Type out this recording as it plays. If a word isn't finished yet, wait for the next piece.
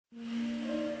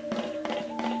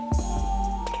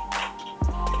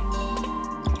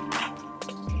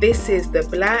This is the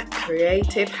Black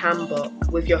Creative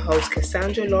Handbook with your host,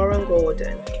 Cassandra Lauren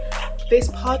Gordon. This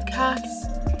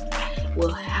podcast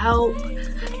will help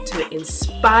to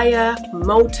inspire,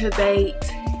 motivate,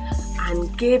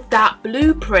 and give that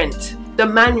blueprint, the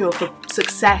manual for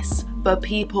success for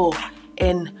people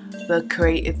in the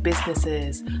creative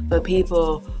businesses, for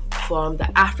people from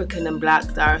the African and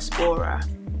Black diaspora,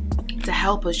 to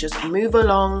help us just move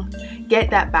along,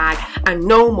 get that bag, and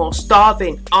no more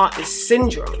starving artist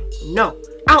syndrome. No,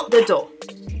 out the door.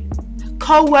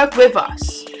 Co-work with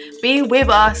us, be with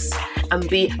us, and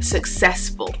be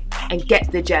successful and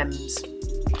get the gems.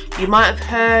 You might have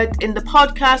heard in the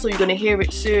podcast, or you're going to hear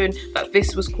it soon, that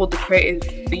this was called the Creative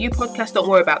for You podcast. Don't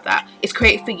worry about that. It's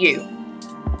Creative for You.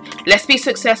 Let's be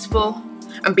successful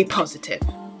and be positive.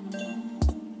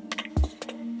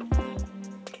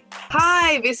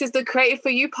 Hi, this is the Creative for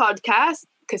You podcast.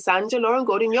 Cassandra Lauren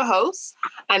Gordon, your host,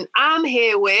 and I'm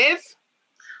here with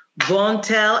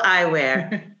Vontel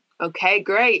Eyewear. Okay,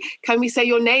 great. Can we say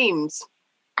your names?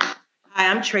 Hi,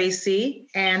 I'm Tracy.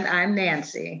 And I'm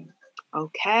Nancy.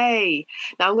 Okay.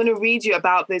 Now I'm going to read you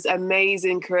about this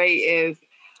amazing creative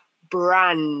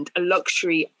brand, a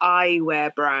luxury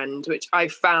eyewear brand, which I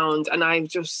found, and I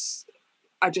just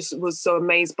was so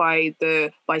amazed by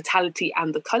the vitality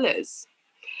and the colors.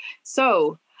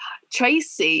 So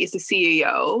Tracy is the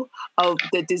CEO of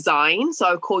the design, so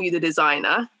I'll call you the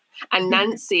designer. And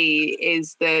Nancy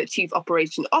is the Chief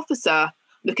Operations Officer,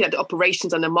 looking at the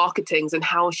operations and the marketings and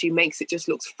how she makes it just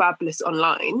looks fabulous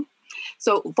online.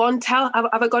 So Vontel, have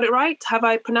I got it right? Have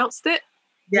I pronounced it?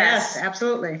 Yes,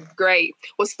 absolutely. Great.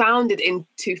 Was founded in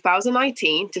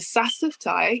 2019 to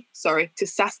satisfy,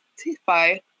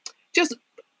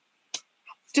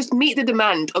 just meet the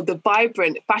demand of the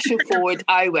vibrant, fashion-forward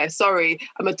eyewear. Sorry,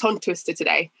 I'm a tongue twister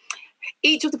today.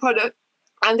 Each of the product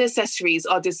and the accessories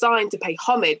are designed to pay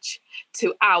homage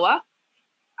to our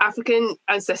African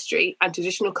ancestry and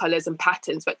traditional colors and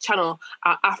patterns that channel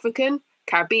our African,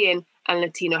 Caribbean, and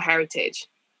Latino heritage.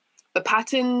 The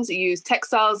patterns use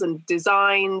textiles and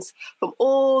designs from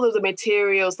all of the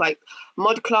materials like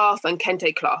modcloth and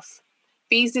kente cloth.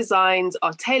 These designs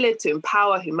are tailored to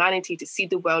empower humanity to see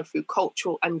the world through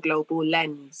cultural and global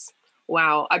lens.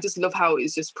 Wow, I just love how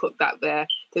it's just put that there.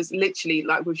 There's literally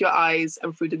like with your eyes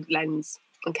and through the lens.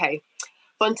 Okay.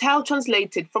 Vontel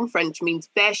translated from French means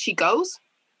there she goes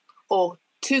or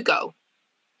to go.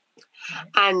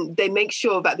 And they make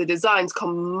sure that the designs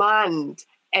command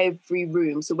every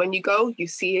room. So when you go, you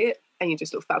see it and you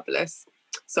just look fabulous.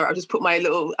 Sorry,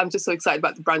 I'm just so excited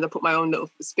about the brand. I put my own little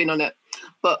spin on it.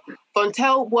 But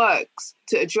Vontel works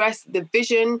to address the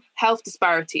vision health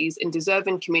disparities in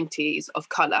deserving communities of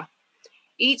color.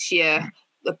 Each year,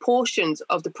 the portions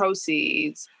of the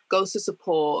proceeds goes to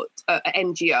support an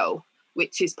NGO,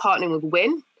 which is partnering with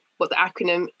WIN, but the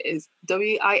acronym is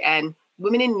WIN,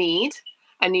 Women in Need,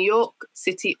 a New York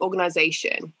City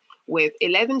organization with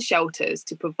 11 shelters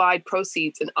to provide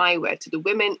proceeds and eyewear to the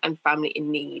women and family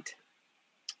in need.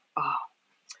 Oh,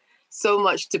 so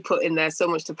much to put in there, so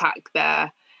much to pack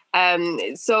there.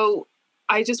 So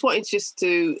I just wanted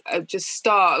to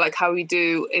start like how we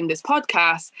do in this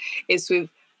podcast is with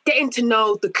getting to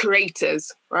know the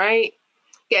creators, right?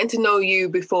 Getting to know you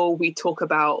before we talk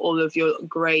about all of your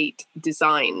great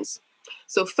designs.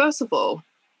 So first of all,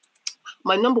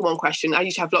 my number one question, I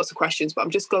usually have lots of questions, but I'm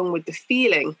just going with the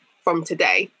feeling from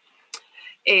today,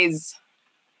 is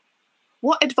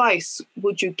what advice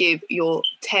would you give your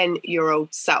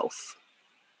 10-year-old self?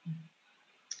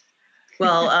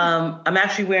 Well, I'm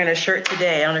actually wearing a shirt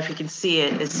today. I don't know if you can see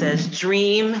it. It says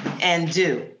dream and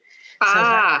do. So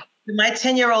to my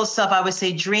 10-year-old self, I would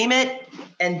say dream it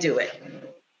and do it.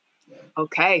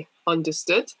 Okay,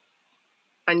 understood.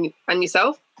 And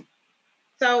yourself?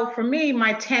 So for me,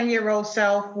 my 10-year-old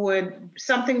self would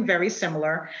something very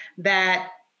similar, that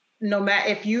no matter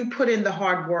if you put in the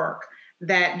hard work,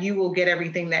 that you will get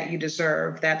everything that you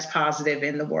deserve that's positive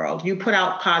in the world. You put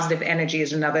out positive energy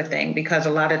is another thing, because a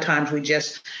lot of times we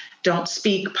just don't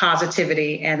speak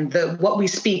positivity, and what we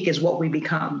speak is what we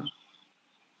become.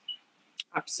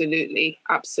 Absolutely,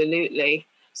 absolutely.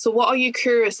 So what are you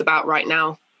curious about right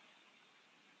now?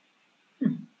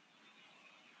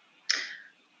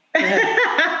 I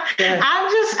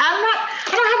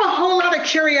don't have a whole lot of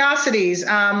curiosities,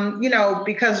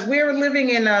 because we're living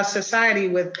in a society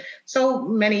with so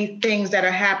many things that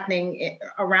are happening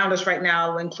around us right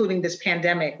now, including this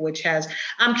pandemic,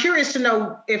 I'm curious to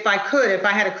know if I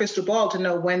had a crystal ball to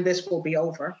know when this will be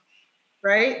over,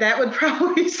 right? That would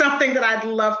probably be something that I'd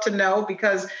love to know,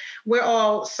 because we're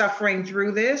all suffering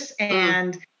through this.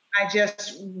 And I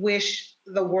just wish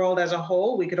the world as a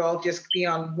whole. We could all just be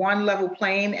on one level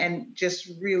plane and just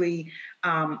really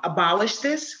abolish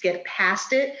this, get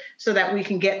past it, so that we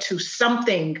can get to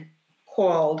something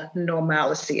called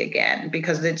normalcy again,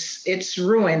 because it's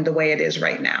ruined the way it is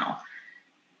right now.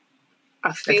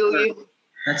 I feel you.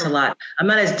 That's a lot. I'm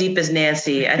not as deep as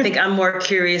Nancy. I think I'm more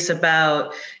curious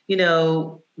about,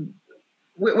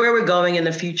 where we're going in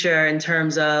the future in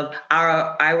terms of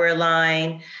our eyewear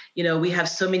line. We have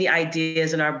so many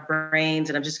ideas in our brains,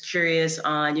 and I'm just curious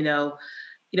on, how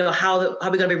we're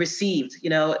going to be received,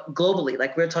 globally.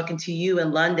 Like, we're talking to you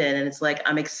in London, and it's like,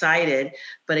 I'm excited,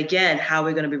 but again, how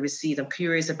we're going to be received. I'm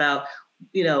curious about,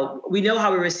 we know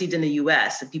how we're received in the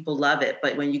US and people love it,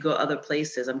 but when you go other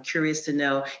places, I'm curious to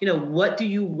know, what do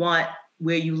you want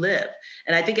where you live?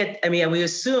 And I think, we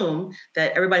assume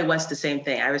that everybody wants the same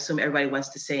thing. I assume everybody wants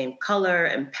the same color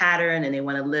and pattern, and they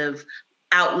want to live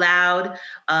out loud.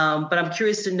 But I'm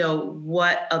curious to know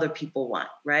what other people want,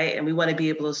 right? And we want to be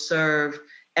able to serve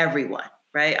everyone,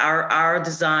 right? Our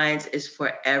designs is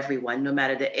for everyone, no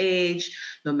matter the age,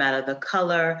 no matter the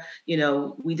color.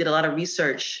 We did a lot of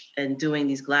research in doing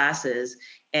these glasses,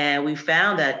 and we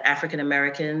found that African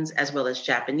Americans, as well as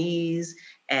Japanese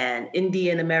and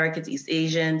Indian Americans, East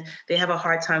Asian, they have a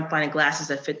hard time finding glasses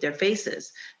that fit their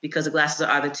faces because the glasses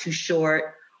are either too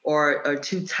short or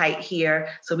too tight here.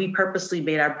 So we purposely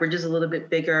made our bridges a little bit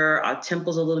bigger, our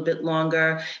temples a little bit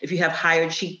longer. If you have higher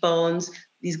cheekbones,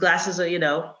 these glasses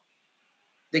are,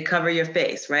 they cover your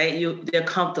face, right? They're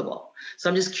comfortable. So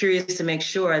I'm just curious to make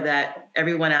sure that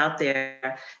everyone out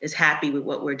there is happy with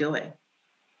what we're doing.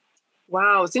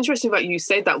 Wow, it's interesting that you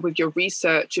said that with your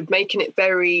research of making it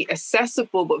very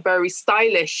accessible, but very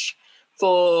stylish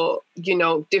for,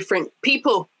 different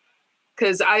people.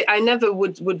 Because I never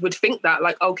would think that,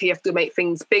 like, okay, you have to make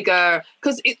things bigger.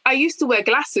 Because I used to wear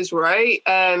glasses, right?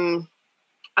 And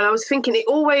I was thinking it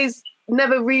always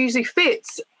never really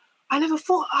fits. I never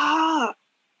thought,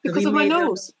 because of my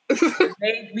nose.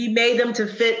 We made them to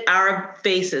fit our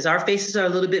faces. Our faces are a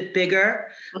little bit bigger.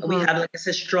 Mm-hmm. We have, like I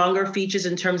said, stronger features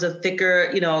in terms of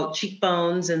thicker,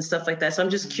 cheekbones and stuff like that. So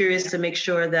I'm just curious to make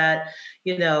sure that,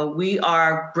 we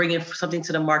are bringing something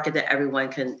to the market that everyone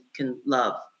can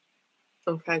love.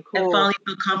 Okay, cool. And finally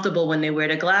feel comfortable when they wear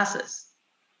their glasses.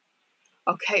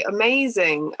 Okay,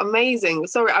 amazing.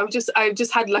 Sorry, I just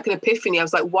had like an epiphany. I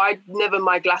was like, why never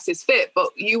my glasses fit? But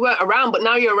you weren't around, but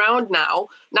now you're around now.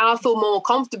 Now I feel more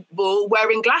comfortable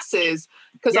wearing glasses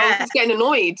because I was just getting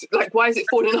annoyed. Like, why is it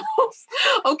falling off?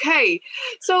 Okay,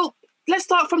 so let's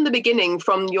start from the beginning,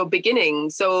 from your beginning.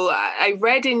 So I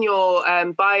read in your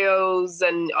bios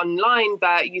and online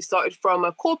that you started from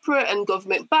a corporate and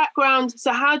government background.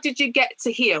 So how did you get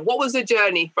to here? What was the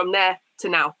journey from there to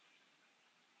now?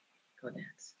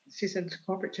 She said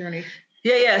corporate journey.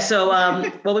 Yeah. So, we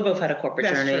both had a corporate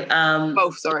journey.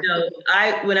 Both, sorry.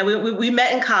 We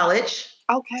met in college.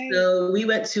 Okay. So we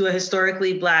went to a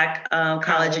historically Black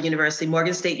college and university,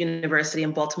 Morgan State University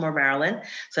in Baltimore, Maryland.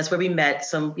 So that's where we met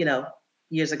some,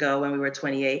 years ago when we were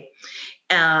 28.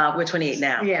 We're 28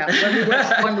 now. Yeah.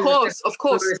 Of course. We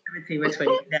were 17, we're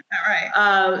 28 now.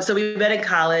 All right. So we met in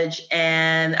college,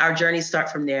 and our journey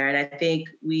started from there. And I think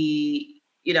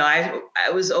I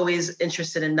was always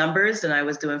interested in numbers, and I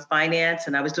was doing finance,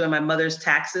 and I was doing my mother's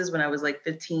taxes when I was like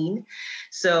 15.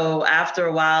 So after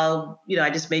a while, I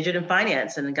just majored in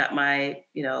finance and got my,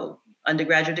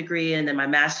 undergraduate degree and then my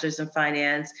master's in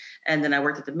finance. And then I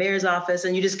worked at the mayor's office,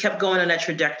 and you just kept going on that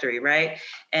trajectory, right?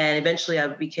 And eventually I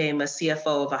became a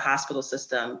CFO of a hospital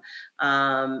system,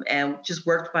 and just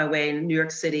worked my way in New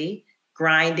York City,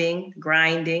 grinding.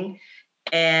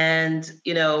 And,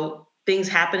 things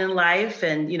happen in life,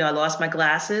 and, I lost my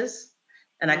glasses,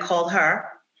 and I called her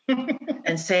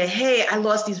and say, hey, I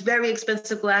lost these very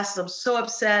expensive glasses. I'm so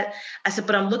upset. I said,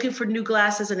 but I'm looking for new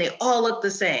glasses and they all look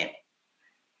the same.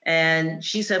 And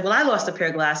she said, well, I lost a pair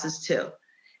of glasses too.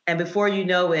 And before you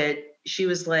know it, she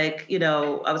was like,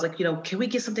 I was like, can we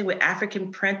get something with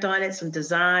African print on it, some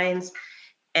designs?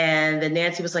 And then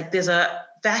Nancy was like, there's a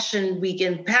fashion week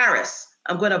in Paris.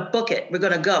 I'm going to book it. We're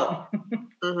going to go.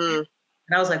 Mm-hmm.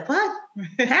 And I was like, what?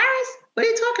 Paris? What are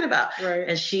you talking about? Right.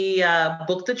 And she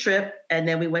booked the trip, and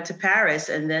then we went to Paris,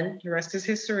 and then the rest is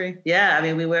history. Yeah.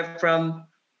 We went from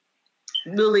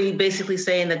really basically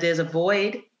saying that there's a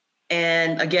void.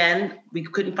 And again, we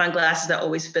couldn't find glasses that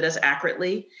always fit us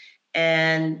accurately.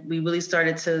 And we really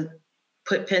started to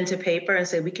put pen to paper and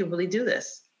say, we can really do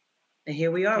this. And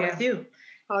here we are with you.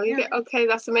 Oh, okay,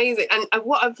 that's amazing. And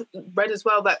what I've read as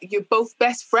well, that you're both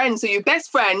best friends. So you're best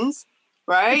friends,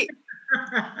 right?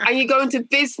 And you go into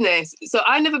business. So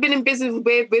I've never been in business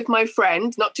with my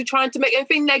friend, not to trying to make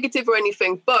anything negative or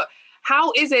anything, but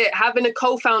How is it having a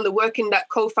co-founder, working that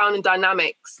co-founding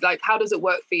dynamics? Like, how does it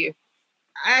work for you?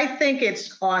 I think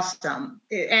it's awesome.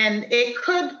 And it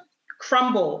could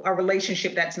crumble a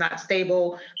relationship that's not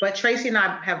stable. But Tracy and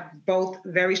I have both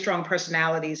very strong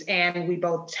personalities, and we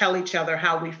both tell each other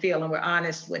how we feel, and we're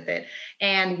honest with it.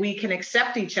 And we can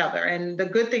accept each other. And the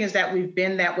good thing is that we've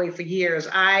been that way for years.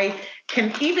 I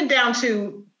can, even down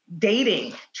to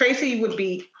dating, Tracy would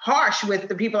be harsh with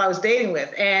the people I was dating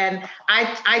with. And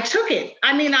I took it.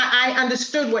 I mean, I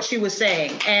understood what she was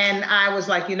saying. And I was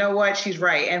like, you know what? She's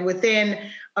right. And within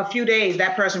a few days,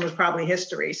 that person was probably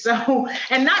history. So,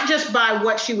 and not just by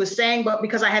what she was saying, but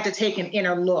because I had to take an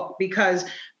inner look, because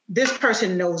this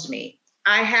person knows me.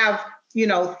 I have,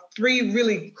 3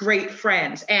 really great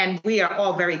friends, and we are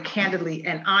all very candidly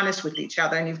and honest with each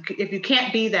other. And if you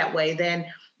can't be that way, then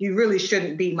you really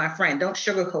shouldn't be my friend. Don't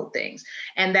sugarcoat things.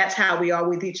 And that's how we are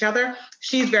with each other.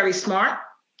 She's very smart,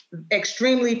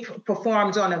 extremely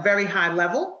performs on a very high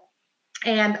level.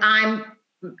 And I'm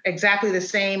exactly the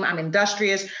same. I'm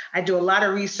industrious. I do a lot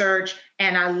of research,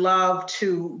 and I love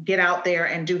to get out there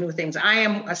and do new things. I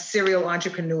am a serial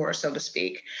entrepreneur, so to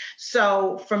speak.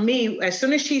 So for me, as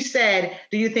soon as she said,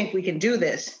 do you think we can do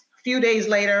this? A few days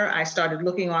later, I started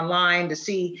looking online to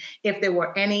see if there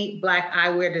were any Black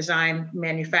eyewear design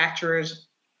manufacturers.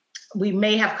 We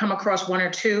may have come across 1 or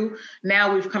 2.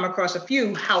 Now we've come across a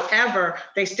few. However,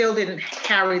 they still didn't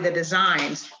carry the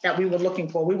designs that we were looking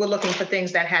for. We were looking for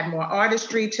things that had more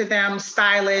artistry to them,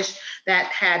 stylish, that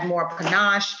had more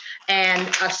panache and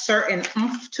a certain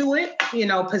oomph to it,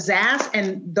 pizzazz.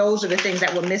 And those are the things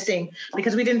that were missing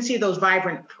because we didn't see those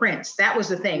vibrant prints. That was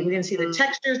the thing. We didn't see the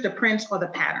textures, the prints, or the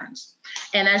patterns.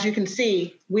 And as you can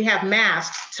see, we have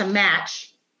masks to match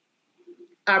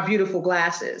our beautiful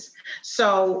glasses.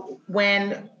 So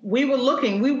when we were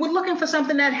looking for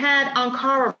something that had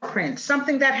Ankara print,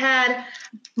 something that had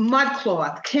mud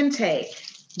cloth, kente.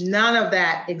 None of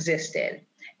that existed.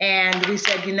 And we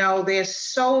said, there's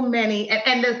so many.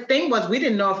 And the thing was, we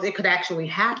didn't know if it could actually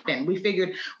happen. We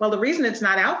figured, well, the reason it's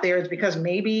not out there is because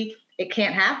maybe it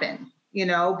can't happen,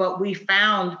 but we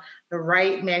found the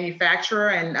right manufacturer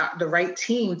and the right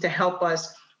team to help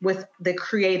us with the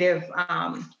creative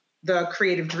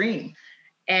dream.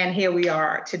 And here we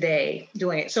are today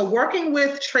doing it. So working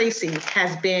with Tracy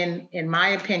has been, in my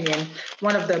opinion,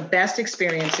 one of the best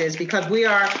experiences because we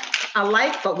are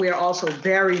alike, but we are also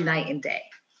very night and day.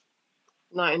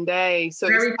 Night and day. So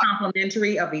very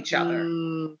complimentary of each other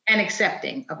and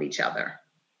accepting of each other.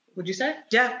 Would you say?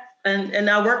 Yeah. And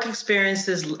our work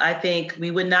experiences, I think we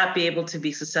would not be able to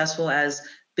be successful as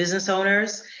business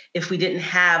owners if we didn't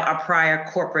have our prior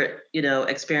corporate,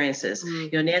 experiences.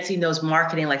 Nancy knows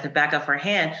marketing like the back of her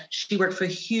hand. She worked for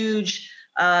huge,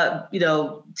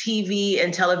 TV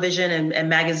and television and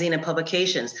magazine and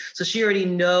publications. So she already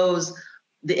knows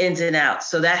the ins and outs.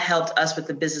 So that helped us with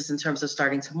the business in terms of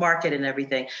starting to market and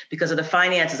everything. Because of the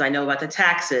finances, I know about the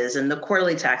taxes and the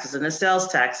quarterly taxes and the sales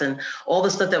tax and all the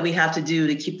stuff that we have to do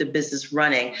to keep the business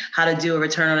running, how to do a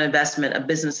return on investment, a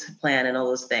business plan, and all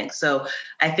those things. So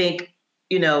I think,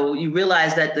 you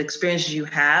realize that the experiences you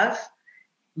have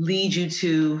lead you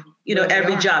to,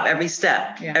 every job, every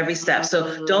step.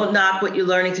 So don't knock what you're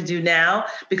learning to do now,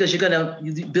 because you're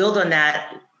going to build on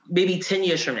that maybe 10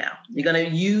 years from now. You're going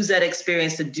to use that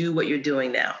experience to do what you're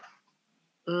doing now.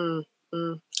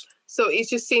 So it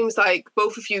just seems like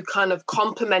both of you kind of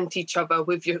complement each other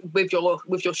with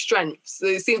your strengths. So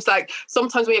it seems like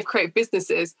sometimes when you have creative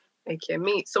businesses, aka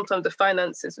me, sometimes the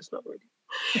finances is not really.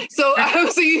 So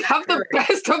you have the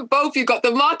best of both. You've got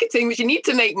the marketing, which you need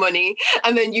to make money,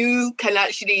 and then you can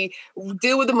actually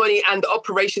deal with the money and the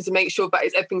operations to make sure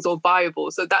that everything's all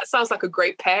viable. So that sounds like a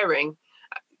great pairing.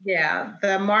 Yeah,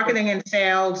 the marketing and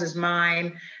sales is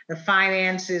mine, the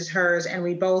finance is hers, and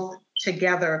we both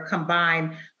together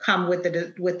combined come with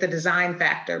the design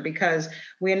factor, because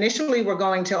we initially were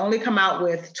going to only come out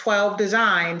with 12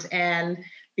 designs, and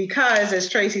because, as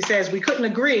Tracy says, we couldn't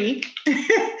agree,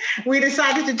 we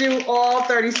decided to do all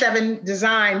 37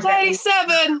 designs.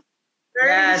 37! 37.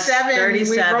 Yes,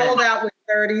 37. We rolled out with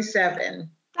 37.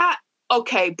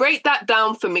 Okay, break that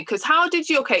down for me, because how did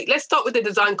you, let's start with the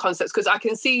design concepts, because I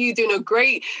can see you doing a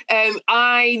great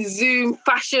iZoom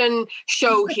fashion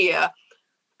show here.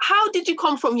 How did you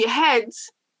come from your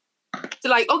heads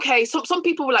to some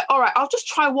people were like, all right, I'll just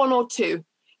try 1 or 2.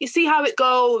 You see how it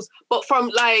goes. But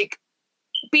from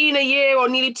being a year or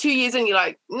nearly 2 years and you're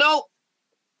like, nope,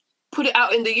 put it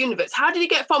out in the universe. How did you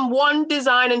get from one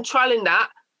design and trialing that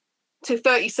to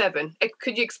 37?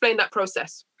 Could you explain that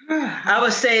process? I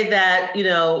would say that,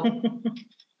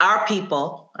 our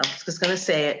people, I'm just going to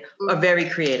say it, are very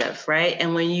creative, right?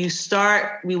 And when you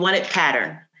start, we wanted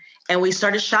pattern. And we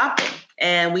started shopping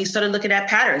and we started looking at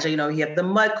patterns. You know, you have the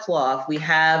mud cloth, we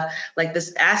have like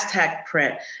this Aztec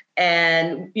print.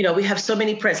 And, you know, we have so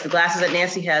many prints, the glasses that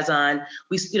Nancy has on,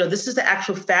 this is the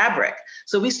actual fabric.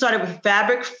 So we started with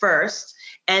fabric first,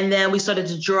 and then we started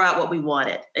to draw out what we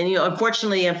wanted. And, you know,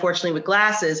 unfortunately with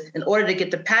glasses, in order to get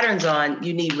the patterns on,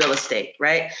 you need real estate,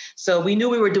 right? So we knew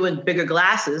we were doing bigger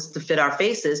glasses to fit our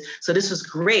faces. So this was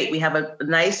great. We have a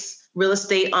nice real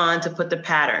estate on to put the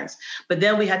patterns. But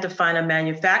then we had to find a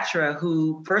manufacturer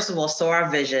who, first of all, saw our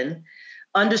vision,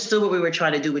 understood what we were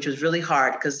trying to do, which was really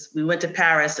hard because we went to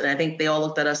Paris and I think they all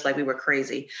looked at us like we were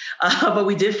crazy. But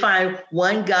we did find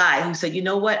one guy who said, you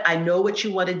know what, I know what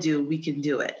you want to do. We can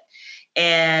do it.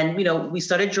 And, you know, we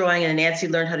started drawing and Nancy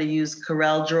learned how to use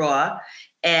Corel Draw.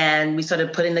 And we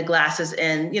started putting the glasses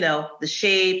in, you know, the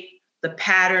shape, the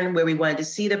pattern where we wanted to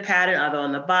see the pattern, either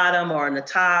on the bottom or on the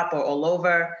top or all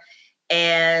over.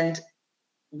 And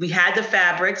we had the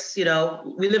fabrics, you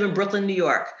know, we live in Brooklyn, New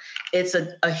York. It's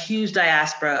a huge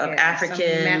diaspora of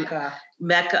African,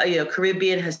 Mecca, you know,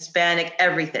 Caribbean, Hispanic,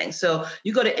 everything. So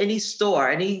you go to any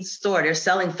store, they're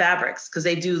selling fabrics because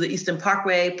they do the Eastern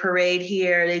Parkway parade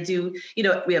here. They do, you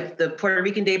know, we have the Puerto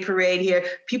Rican Day parade here.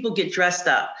 People get dressed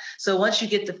up. So once you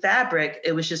get the fabric,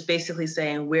 it was just basically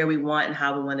saying where we want and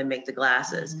how we want to make the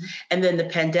glasses. Mm-hmm. And then the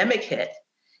pandemic hit.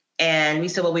 And we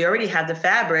said, well, we already have the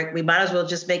fabric. We might as well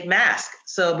just make masks.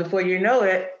 So before you know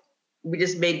it, we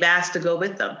just made masks to go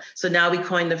with them. So now we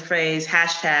coined the phrase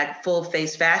 #full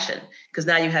face fashion, because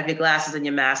now you have your glasses and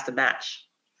your mask to match.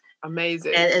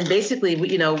 Amazing. And basically,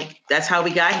 you know, that's how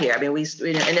we got here. I mean,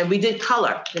 and then we did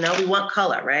color. You know, we want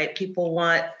color, right? People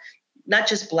want not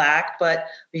just black, but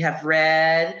we have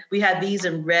red. We have these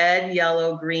in red,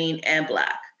 yellow, green, and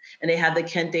black. And they have the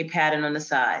kente pattern on the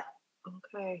side.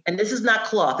 Okay. And this is not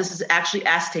cloth. This is actually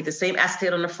acetate. The same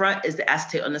acetate on the front is the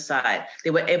acetate on the side. They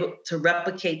were able to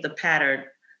replicate the pattern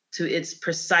to its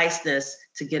preciseness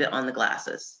to get it on the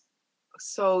glasses.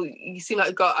 So you seem like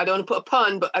you've got, I don't want to put a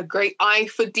pun, but a great eye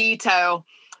for detail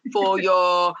for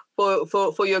your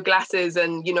for your glasses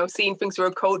and, you know, seeing things through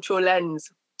a cultural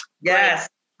lens. Yes.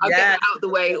 I'll get out the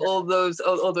way, all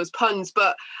those puns.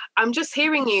 But I'm just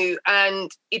hearing you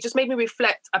and it just made me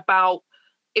reflect about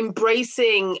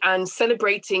embracing and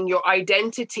celebrating your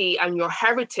identity and your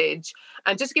heritage.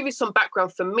 And just to give you some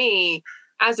background for me,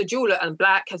 as a jeweler and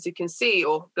black, as you can see,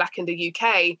 or black in the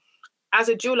UK, as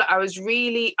a jeweler, I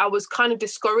was kind of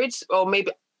discouraged, or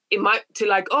maybe it might to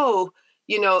like, oh,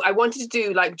 you know, I wanted to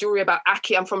do like jewelry about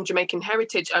ackee. I'm from Jamaican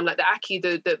heritage. I'm like the ackee,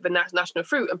 the national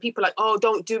fruit. And people are like, oh,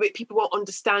 don't do it. People won't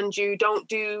understand you. Don't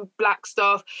do black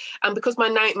stuff. And because my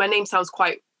name sounds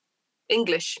quite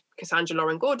English, Cassandra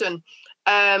Lauren Gordon,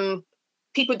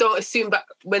 people don't assume that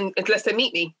unless they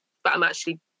meet me, but I'm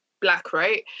actually black,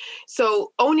 right?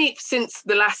 So only since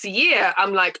the last year,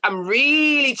 I'm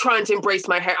really trying to embrace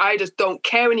my hair. I just don't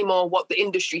care anymore what the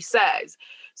industry says.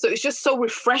 So it's just so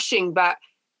refreshing that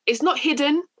it's not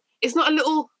hidden. It's not a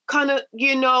little kind of,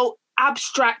 you know,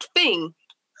 abstract thing.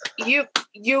 You're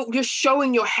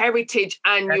showing your heritage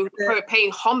and you're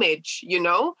paying homage, you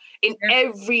know, in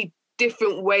every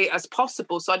different way as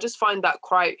possible. So I just find that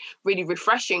quite really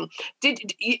refreshing.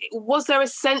 Was there a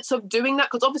sense of doing that?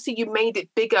 Because obviously you made it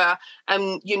bigger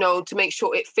and, you know, to make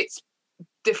sure it fits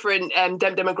different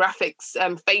demographics,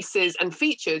 faces and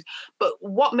features. But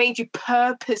what made you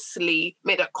purposely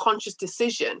make that conscious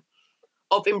decision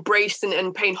of embracing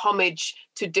and paying homage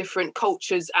to different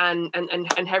cultures and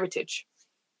heritage?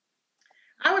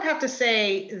 I would have to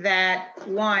say that,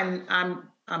 one, I'm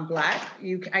Black.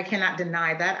 I cannot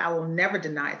deny that. I will never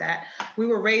deny that. We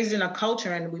were raised in a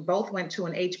culture and we both went to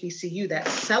an HBCU that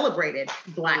celebrated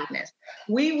Blackness.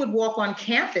 We would walk on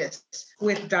campus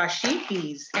with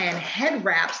dashikis and head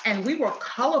wraps, and we were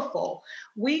colorful.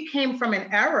 We came from an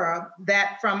era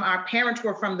that our parents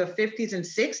were from the 50s and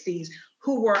 60s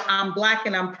who were, I'm Black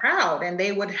and I'm proud, and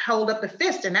they would hold up the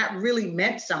fist, and that really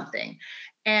meant something.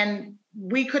 And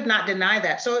we could not deny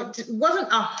that. So it wasn't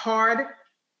a hard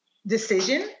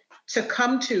decision to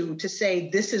come to say,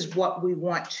 this is what we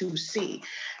want to see.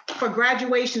 For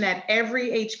graduation at every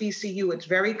HBCU, it's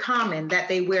very common that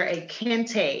they wear a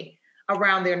kente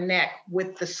around their neck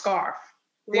with the scarf.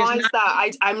 Why is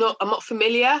that? I'm not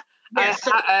familiar. Yes,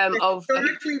 of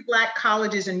 33 Black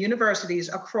colleges and universities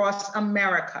across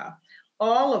America.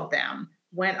 All of them,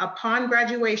 when upon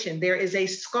graduation, there is a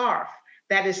scarf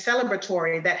that is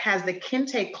celebratory, that has the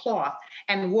kente cloth,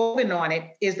 and woven on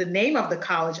it is the name of the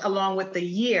college along with the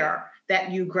year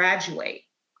that you graduate.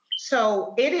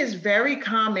 So it is very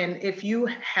common, if you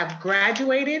have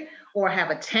graduated or have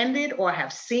attended or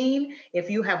have seen, if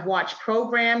you have watched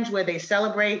programs where they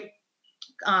celebrate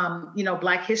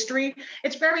Black history.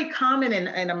 It's very common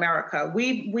in America.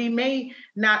 We may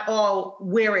not all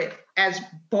wear it as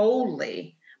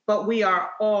boldly, but we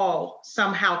are all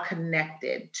somehow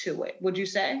connected to it. Would you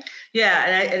say?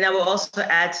 Yeah, and I will also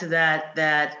add to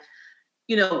that,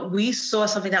 we saw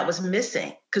something that was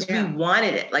missing because we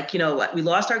wanted it. Like, we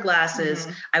lost our glasses.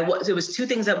 It was two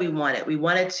things that we wanted. We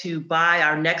wanted to buy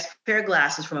our next pair of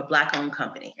glasses from a Black-owned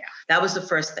company. Yeah. That was the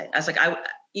first thing. I was like,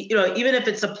 even if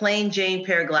it's a plain Jane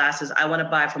pair of glasses, I want to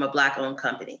buy from a Black-owned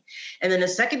company. And then the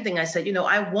second thing I said,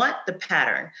 I want the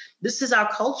pattern. This is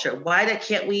our culture. Why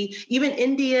can't we, even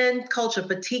Indian culture,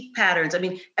 batik patterns. I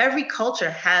mean, every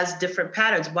culture has different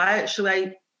patterns. Why should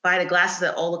I buy the glasses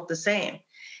that all look the same?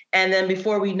 And then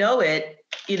before we know it,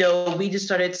 we just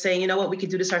started saying, we could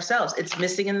do this ourselves. It's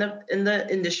missing in the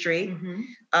industry.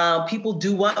 People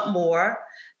do want more.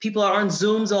 People are on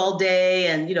Zooms all day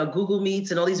and, Google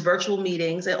Meets and all these virtual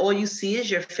meetings, and all you see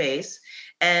is your face.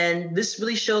 And this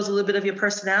really shows a little bit of your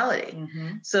personality.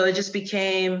 So it just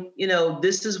became,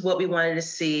 this is what we wanted to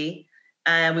see.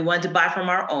 And we wanted to buy from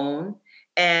our own.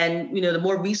 And, the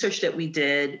more research that we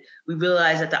did, we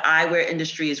realized that the eyewear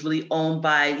industry is really owned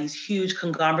by these huge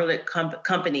conglomerate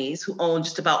companies who own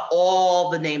just about all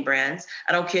the name brands.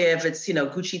 I don't care if it's,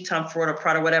 Gucci, Tom Ford, or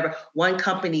Prada, whatever. One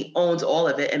company owns all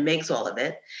of it and makes all of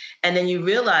it. And then you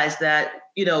realize that,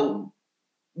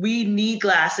 we need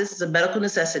glasses. It's a medical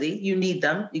necessity. You need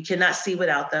them. You cannot see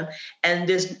without them. And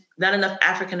there's not enough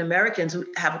African Americans who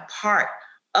have a part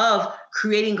of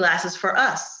creating glasses for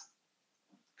us.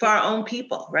 For our own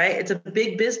people, right? It's a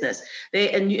big business.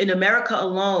 In America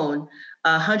alone,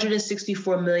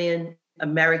 164 million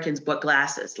Americans bought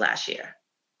glasses last year.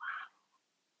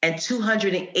 And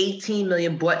 218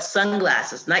 million bought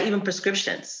sunglasses, not even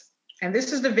prescriptions. And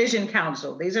this is the Vision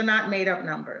Council. These are not made up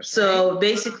numbers. So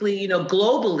basically,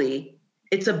 globally,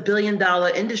 it's $1 billion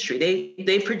industry.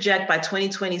 They project by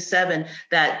 2027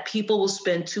 that people will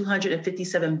spend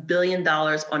 $257 billion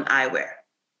on eyewear.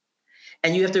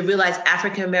 And you have to realize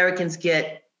African Americans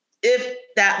get, if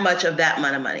that much of that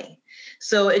amount of money.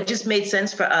 So it just made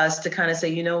sense for us to kind of say,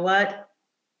 you know what?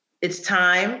 It's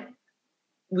time.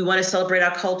 We want to celebrate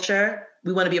our culture.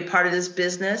 We want to be a part of this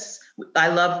business.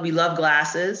 We love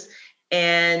glasses.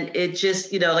 And it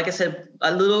just, like I said,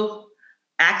 a little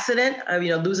accident of,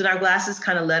 losing our glasses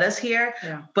kind of led us here.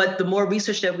 Yeah. But the more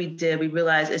research that we did, we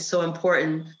realized it's so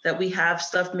important that we have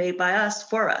stuff made by us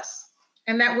for us.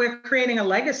 And that we're creating a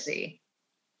legacy.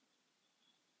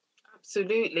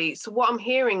 Absolutely. So what I'm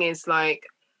hearing is like,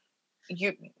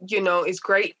 it's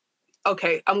great.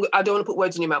 Okay, I don't want to put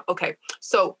words in your mouth. Okay,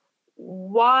 so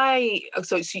what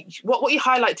you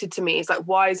highlighted to me is like,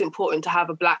 why is it important to have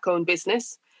a Black-owned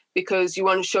business? Because you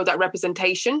want to show that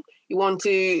representation. You want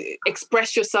to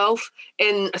express yourself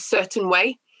in a certain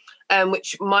way,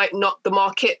 which might not the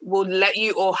market will let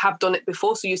you or have done it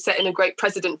before. So you're setting a great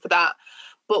precedent for that.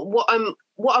 But I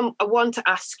want to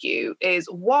ask you is,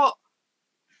 what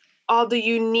are the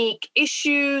unique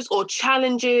issues or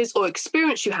challenges or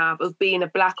experience you have of being a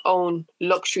Black-owned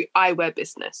luxury eyewear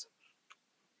business?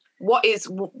 Why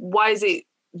is it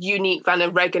unique than a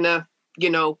regular,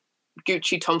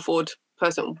 Gucci, Tom Ford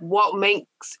person? What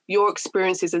makes your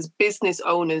experiences as business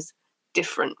owners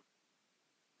different?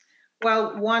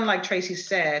 Well, one, like Tracy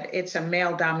said, it's a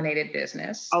male-dominated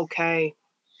business. Okay.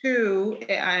 Two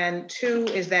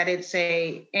is that it's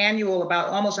a annual, about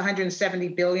almost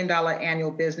 $170 billion annual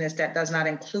business that does not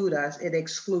include us. It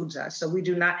excludes us. So we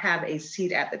do not have a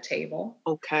seat at the table.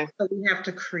 Okay. So we have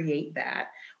to create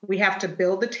that. We have to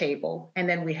build the table, and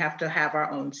then we have to have our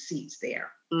own seats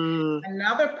there.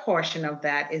 Another portion of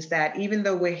that is that even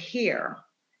though we're here,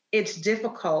 it's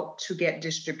difficult to get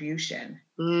distribution.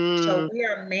 So we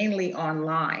are mainly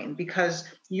online because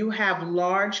you have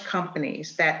large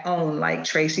companies that own, like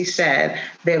Tracy said,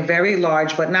 they're very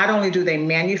large, but not only do they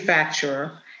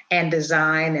manufacture and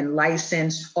design and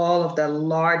license all of the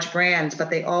large brands,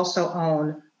 but they also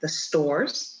own the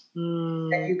stores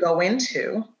that you go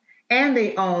into, and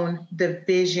they own the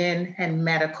vision and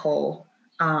medical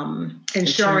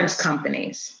insurance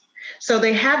companies. So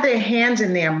they have their hands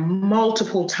in there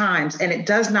multiple times, and it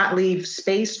does not leave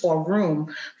space or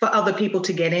room for other people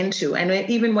to get into. And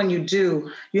even when you do,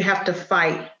 you have to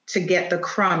fight to get the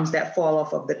crumbs that fall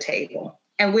off of the table.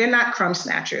 And we're not crumb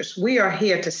snatchers. We are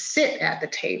here to sit at the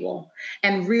table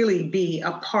and really be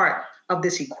a part of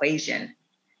this equation.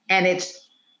 And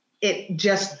it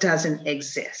just doesn't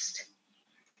exist.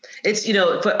 It's,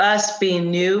 for us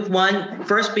being new, we got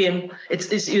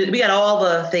all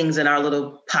the things in our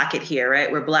little pocket here,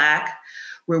 right? We're Black,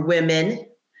 we're women,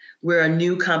 We're a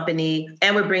new company,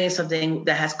 and we're bringing something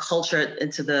that has culture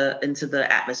into the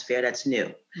atmosphere that's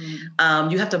new.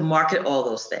 You have to market all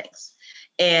those things.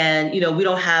 And, we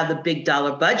don't have the big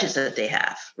dollar budgets that they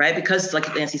have, right? Because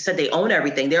like Nancy said, they own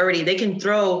everything. They can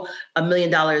throw $1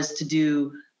 million to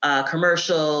do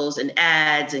commercials and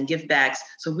ads and give backs.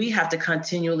 So we have to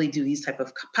continually do these type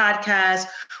of podcasts.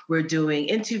 We're doing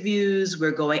interviews.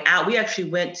 We're going out. We actually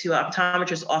went to an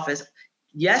optometrist's office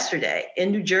yesterday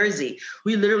in New Jersey.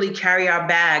 We literally carry our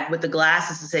bag with the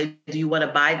glasses to say, do you want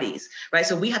to buy these? Right.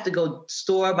 So we have to go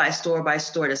store by store by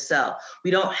store to sell.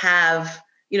 We don't have,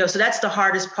 so that's the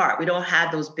hardest part. We don't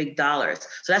have those big dollars.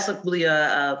 So that's like really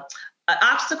an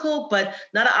obstacle, but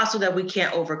not an obstacle that we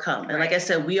can't overcome. And like I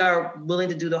said, we are willing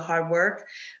to do the hard work.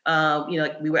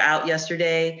 Like we were out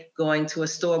yesterday going to a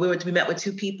store. We met with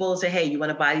two people and say, hey, you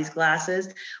want to buy these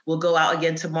glasses? We'll go out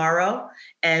again tomorrow.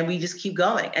 And we just keep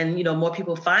going. And, more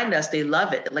people find us. They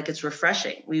love it. Like it's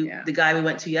refreshing. The guy we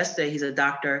went to yesterday, he's a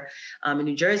doctor in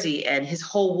New Jersey, and his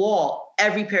whole wall,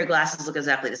 every pair of glasses look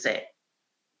exactly the same.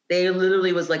 They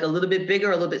literally was like a little bit bigger,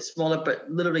 a little bit smaller, but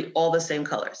literally all the same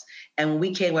colors. And when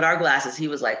we came with our glasses, he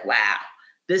was like, wow,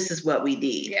 this is what we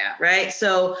need. Yeah. Right.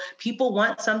 So people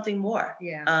want something more.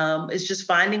 Yeah. It's just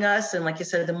finding us. And like I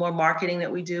said, the more marketing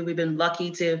that we do, we've been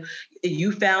lucky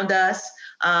you found us.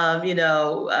 We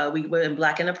were in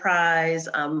Black Enterprise.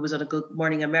 We was on a Good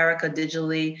Morning America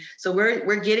digitally. So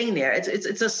we're getting there.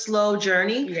 It's a slow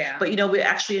journey. Yeah. But we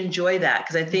actually enjoy that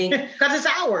because I think because it's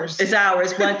ours. It's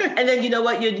ours. But and then you know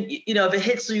what if it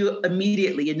hits you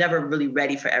immediately, you're never really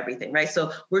ready for everything, right?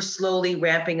 So we're slowly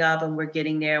ramping up and we're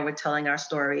getting there. We're telling our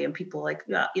story, and people are like,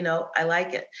 I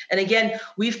like it. And again,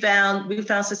 we found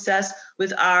success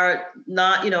with our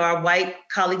our white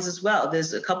colleagues as well.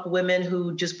 There's a couple women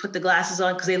who just put the glasses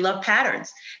on because they love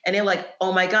patterns, and they're like,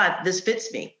 oh my God, this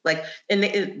fits me. Like, and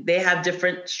they have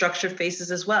different structured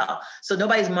faces as well. So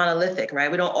nobody's monolithic,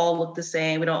 right? We don't all look the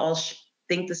same. We don't all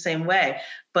think the same way,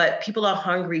 but people are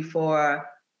hungry for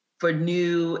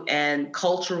new and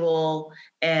cultural.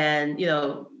 And,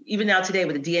 even now today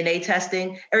with the DNA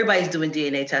testing, everybody's doing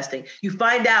DNA testing. You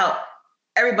find out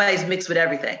everybody's mixed with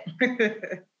everything.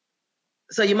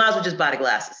 So you might as well just buy the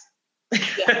glasses.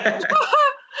 Yeah.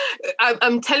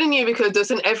 I'm telling you, because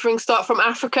doesn't everything start from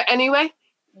Africa anyway?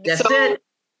 That's it.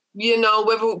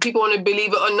 Whether people want to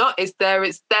believe it or not, it's there.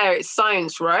 It's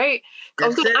science, right? I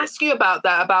was going to ask you about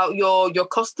that, about your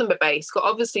customer base. Because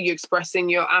obviously you're expressing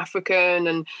your African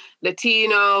and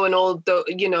Latino and all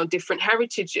the, different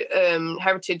heritage and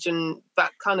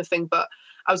that kind of thing. But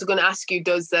I was going to ask you,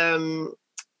 does, I don't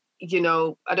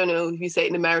know if you say it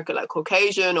in America, like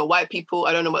Caucasian or white people,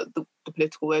 I don't know what the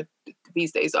political word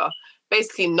these days are.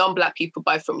 Basically, non-Black people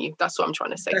buy from you. That's what I'm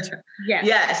trying to say.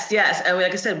 Yes. And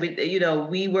like I said,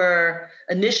 we were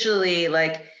initially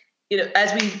like,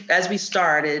 as we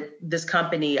started this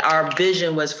company, our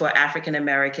vision was for African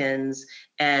Americans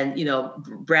and,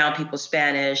 brown people,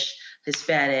 Spanish,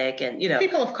 Hispanic, and,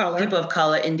 people of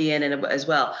color, Indian, and as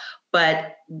well.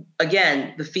 But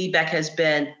again, the feedback has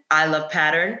been, I love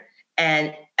pattern,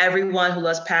 and everyone who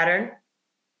loves pattern,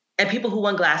 and people who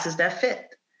want glasses that fit.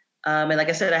 And like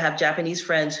I said, I have Japanese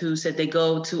friends who said they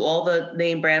go to all the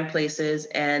name brand places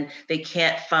and they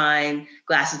can't find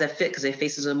glasses that fit because their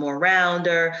faces are more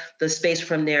rounder. The space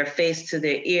from their face to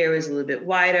their ear is a little bit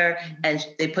wider. And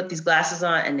they put these glasses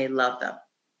on and they love them.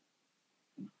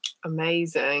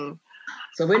 Amazing.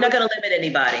 So we're not going to limit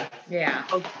anybody. Yeah.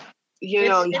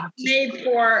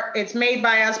 It's made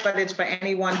by us, but it's for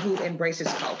anyone who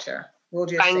embraces culture. We'll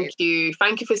just Thank you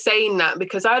for saying that,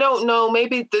 because I don't know,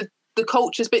 maybe the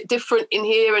culture is a bit different in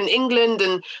here in England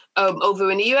and over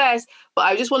in the US, but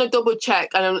I just want to double check,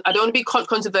 and I don't want to be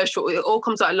controversial. It all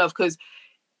comes out of love, because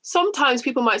sometimes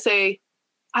people might say,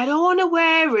 I don't want to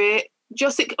wear it.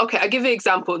 Okay, I'll give you an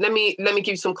example. Let me give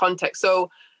you some context. So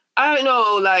I don't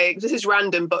know, like, this is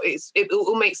random, but it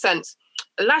will make sense.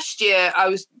 Last year, I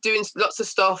was doing lots of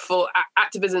stuff for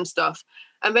activism stuff,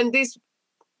 and then these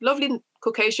lovely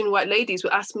Caucasian white ladies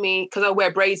would ask me, because I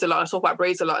wear braids a lot, I talk about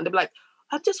braids a lot, and they'd be like,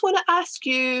 I just want to ask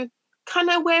you, can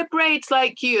I wear braids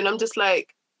like you? And I'm just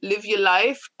like, live your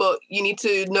life, but you need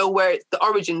to know where the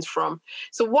origin's from.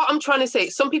 So what I'm trying to say,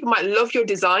 some people might love your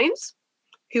designs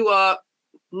who are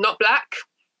not Black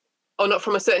or not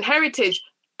from a certain heritage,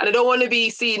 and I don't want to be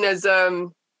seen as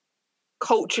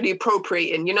culturally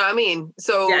appropriating, you know what I mean?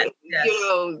 So, yes.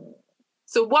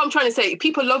 So what I'm trying to say,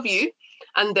 people love you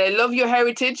and they love your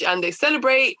heritage and they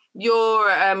celebrate your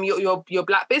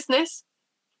Black business.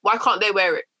 Why can't they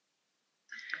wear it?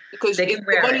 Because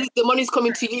the money's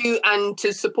coming to you and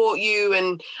to support you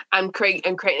and create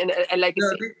a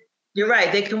legacy. You're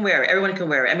right. They can wear it. Everyone can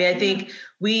wear it. I mean, I think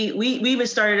we even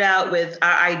started out with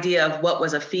our idea of what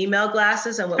was a female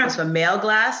glasses and what was a male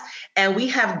glass. And we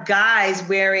have guys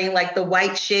wearing like the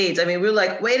white shades. I mean, we're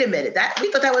like, wait a minute,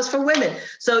 we thought that was for women.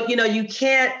 So, you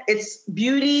can't, it's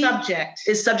beauty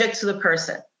is subject to the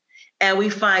person. And we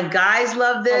find guys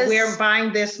love this. We're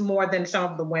buying this more than some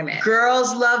of the women.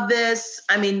 Girls love this.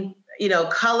 I mean,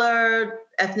 color,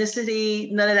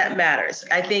 ethnicity, none of that matters.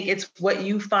 I think it's what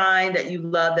you find that you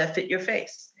love that fit your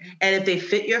face. And if they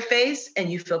fit your face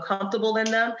and you feel comfortable in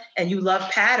them and you love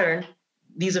pattern,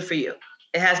 these are for you.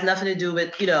 It has nothing to do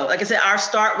with, like I said, our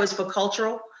start was for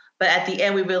cultural, but at the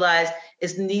end we realized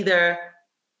it's neither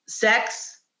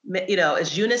sex,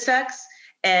 it's unisex,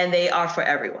 and they are for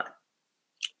everyone.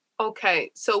 Okay,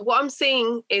 so what I'm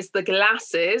seeing is the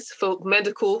glasses for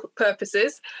medical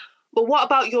purposes. But what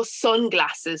about your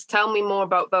sunglasses? Tell me more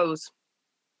about those.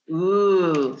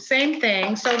 Ooh. Same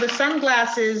thing. So the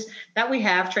sunglasses that we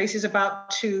have, Tracy's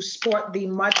about to sport the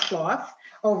mud cloth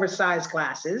oversized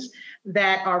glasses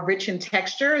that are rich in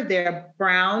texture. They're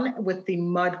brown with the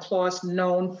mud cloth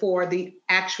known for the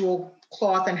actual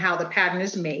cloth and how the pattern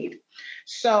is made.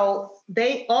 So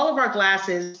all of our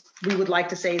glasses, we would like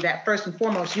to say that first and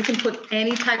foremost, you can put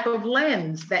any type of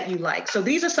lens that you like. So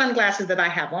these are sunglasses that I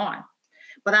have on.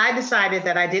 But I decided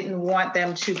that I didn't want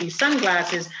them to be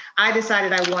sunglasses. I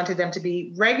decided I wanted them to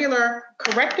be regular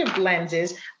corrective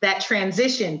lenses that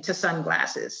transition to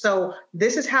sunglasses. So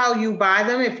this is how you buy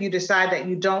them. If you decide that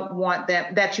you don't want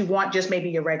them, that you want just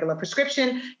maybe your regular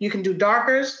prescription, you can do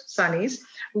darkers, sunnies,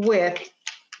 with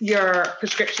your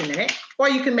prescription in it, or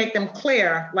you can make them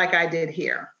clear like I did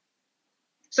here.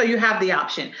 So you have the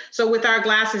option. So with our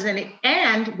glasses in it,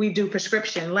 and we do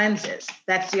prescription lenses.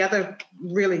 That's the other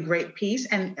really great piece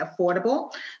and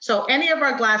affordable. So any of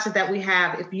our glasses that we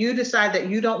have, if you decide that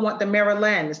you don't want the mirror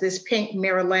lens, this pink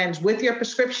mirror lens with your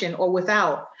prescription or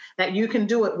without, that you can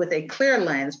do it with a clear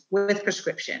lens with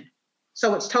prescription.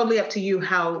 So it's totally up to you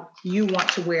how you want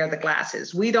to wear the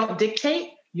glasses. We don't dictate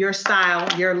your style,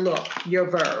 your look, your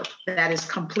verb. That is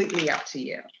completely up to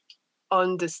you.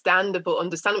 Understandable.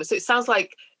 So it sounds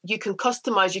like you can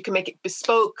customize, you can make it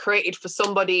bespoke, created for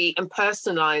somebody and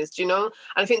personalized, And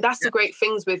I think that's the great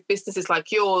things with businesses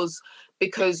like yours,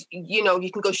 because, you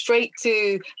can go straight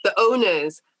to the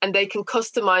owners and they can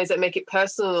customize it, make it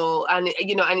personal. And,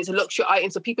 and it's a luxury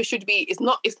item. So people should be, it's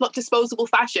not disposable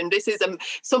fashion. This is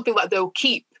something that they'll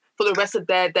keep for the rest of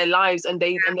their lives, and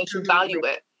they should value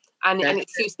it. And it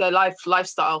suits their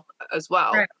lifestyle as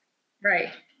well. Right.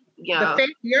 Yeah.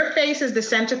 Your face is the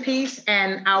centerpiece,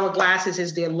 and our glasses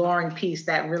is the alluring piece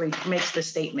that really makes the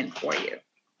statement for you.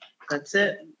 That's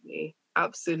it.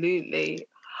 Absolutely.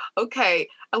 Okay,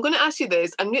 I'm going to ask you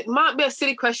this, and it might be a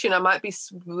silly question, I might be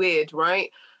weird, right?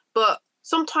 But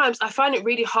sometimes I find it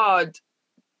really hard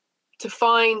to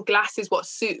find glasses what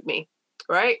suit me,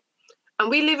 right?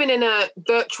 And we live in a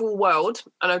virtual world,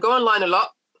 and I go online a lot.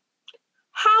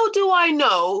 How do I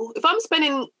know if I'm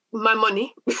spending my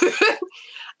money?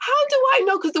 How do I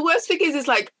know? Because the worst thing is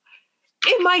like,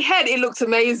 in my head, it looks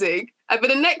amazing. But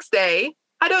the next day,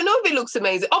 I don't know if it looks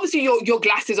amazing. Obviously, your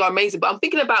glasses are amazing, but I'm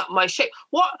thinking about my shape.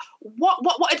 What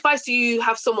advice do you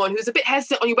have someone who's a bit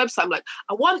hesitant on your website? I'm like,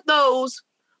 I want those,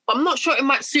 but I'm not sure it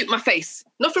might suit my face.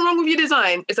 Nothing wrong with your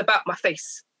design. It's about my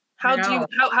face. How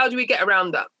do we get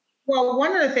around that? Well,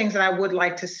 one of the things that I would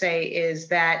like to say is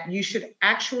that you should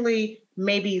actually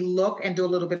maybe look and do a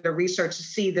little bit of research to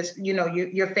see this,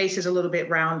 your face is a little bit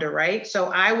rounder, right?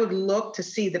 So I would look to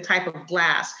see the type of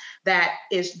glass that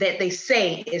they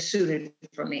say is suited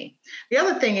for me. The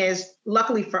other thing is,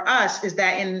 luckily for us, is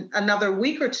that in another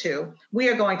week or two, we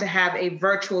are going to have a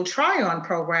virtual try-on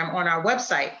program on our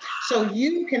website. So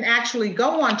you can actually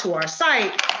go onto our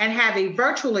site and have a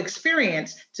virtual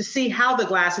experience to see how the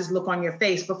glasses look on your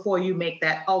face before you make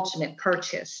that ultimate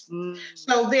purchase.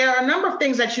 So there are a number of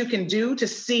things that you can do to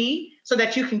see so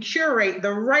that you can curate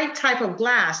the right type of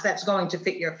glass that's going to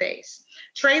fit your face.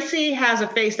 Tracy has a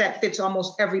face that fits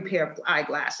almost every pair of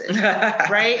eyeglasses,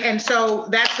 right? And so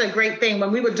that's a great thing.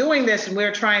 When we were doing this and we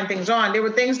were trying things on, there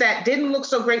were things that didn't look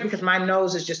so great because my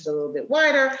nose is just a little bit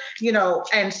wider,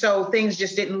 and so things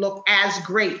just didn't look as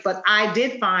great. But I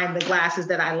did find the glasses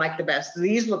that I like the best.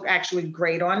 These look actually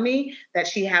great on me, that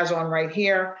she has on right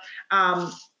here.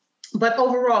 But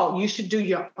overall, you should do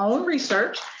your own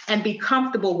research and be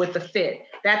comfortable with the fit.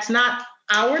 That's not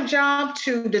our job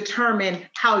to determine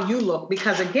how you look,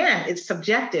 because again, it's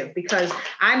subjective, because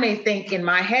I may think in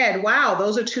my head, wow,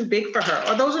 those are too big for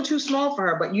her, or those are too small for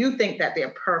her, but you think that they're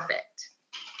perfect.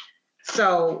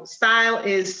 So style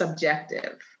is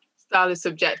subjective. Style is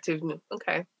subjective.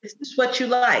 Okay. It's just what you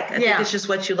like. I think it's just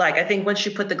what you like. I think once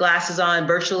you put the glasses on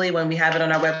virtually, when we have it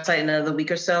on our website in another week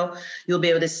or so, you'll be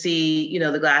able to see, you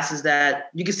know, the glasses that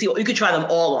you can see. You can try them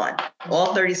all on,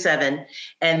 all 37,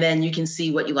 and then you can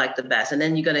see what you like the best. And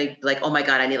then you're gonna like, oh my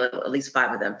God, I need at least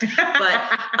 5 of them.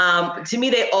 But to me,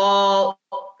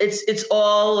 it's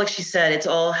all like she said. It's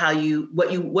all how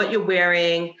what you're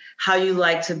wearing, how you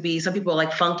like to be. Some people are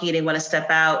like funky; they want to step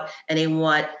out and they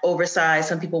want oversized.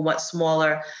 Some people want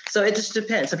smaller. So it just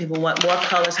depends. Some people want more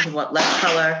color, some people want less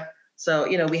color. So,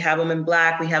 you know, we have them in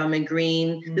black, we have them in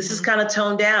green. Mm-hmm. This is kind of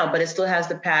toned down, but it still has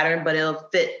the pattern, but it'll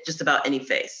fit just about any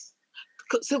face.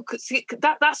 So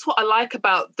that's what I like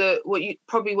about what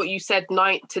you said,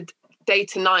 day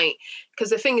to night.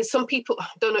 Because the thing is, some people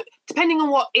don't know, depending on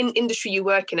what industry you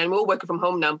work in, and we're all working from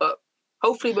home now, but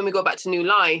hopefully when we go back to new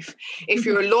life, if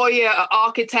you're a lawyer, an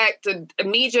architect, a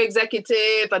media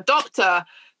executive, a doctor,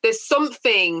 there's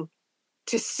something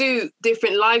to suit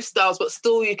different lifestyles, but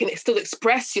still you can still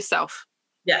express yourself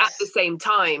at the same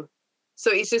time. So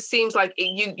it just seems like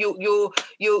you're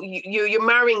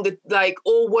marrying the like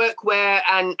all workwear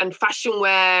and fashion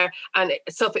wear and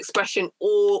self-expression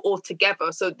all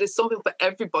together. So there's something for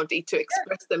everybody to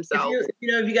express themselves.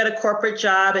 If you got a corporate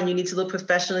job and you need to look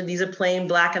professional, these are plain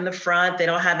black in the front. They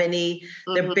don't have any,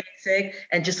 they're basic.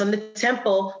 And just on the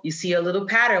temple, you see a little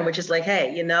pattern, which is like,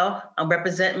 hey, you know, I'm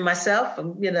representing myself.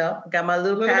 Got my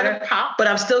little pattern, but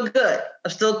I'm still good. I'm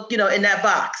still, in that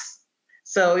box.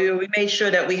 So we made sure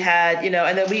that we had,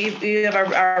 and then we have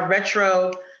our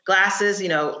retro glasses,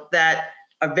 that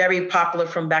are very popular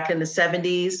from back in the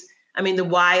 70s. I mean, the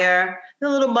wire, the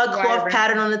little mud cloth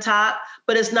pattern on the top,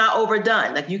 but it's not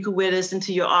overdone. Like you could wear this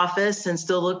into your office and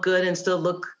still look good and still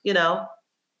look, and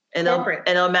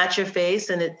it'll match your face.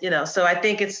 And so I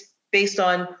think it's based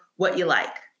on what you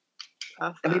like.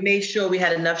 And we made sure we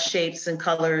had enough shapes and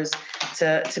colors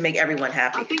to make everyone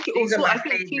happy. I think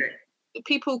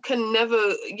people can never,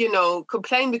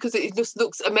 complain because it just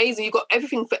looks amazing. You've got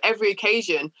everything for every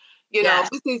occasion.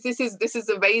 This is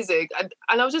amazing.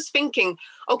 And I was just thinking,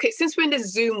 okay, since we're in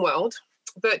this Zoom world,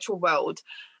 virtual world,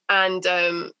 and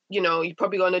you're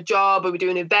probably on a job or we're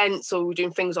doing events or we're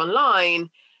doing things online,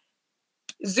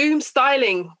 Zoom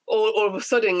styling all of a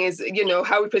sudden is,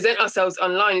 how we present ourselves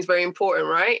online is very important,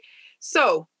 right?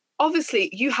 So obviously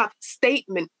you have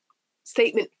statement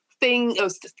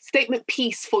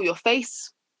piece for your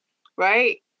face,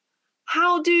 right?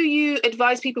 How do you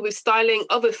advise people with styling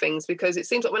other things? Because it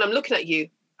seems like when I'm looking at you,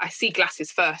 I see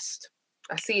glasses first.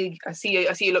 I see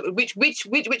you look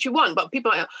which you want, but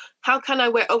people are like, how can I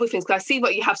wear other things? Because I see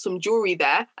that you have some jewelry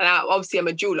there, and obviously I'm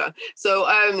a jeweler. So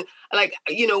I'm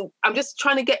just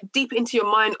trying to get deep into your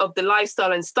mind of the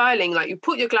lifestyle and styling. Like you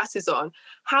put your glasses on,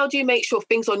 how do you make sure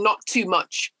things are not too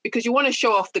much? Because you want to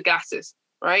show off the glasses,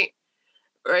 right?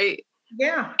 Right?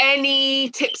 Yeah. Any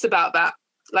tips about that?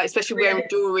 Like especially wearing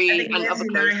jewelry and other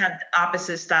clothes. I have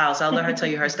opposite styles, so I'll let her tell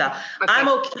you her style. Okay. I'm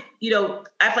okay. I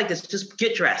have like this. Just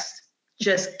get dressed.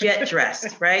 Just get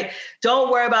dressed, right? Don't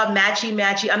worry about matchy.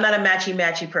 I'm not a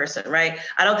matchy person, right?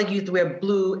 I don't think you have to wear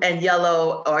blue and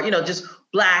yellow or just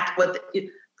black.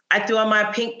 I threw on my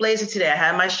pink blazer today. I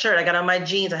had my shirt. I got on my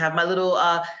jeans. I have my little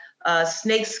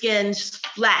snakeskin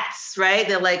flats, right?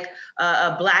 They're like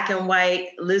a black and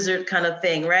white lizard kind of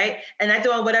thing, right? And I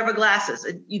throw on whatever glasses.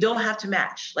 You don't have to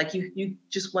match. Like you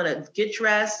just want to get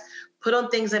dressed, put on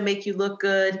things that make you look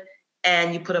good,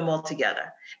 and you put them all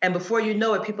together. And before you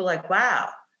know it, people are like, wow,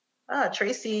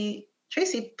 Tracy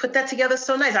put that together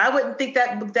so nice. I wouldn't think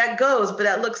that goes, but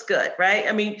that looks good, right?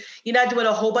 I mean, you're not doing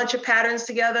a whole bunch of patterns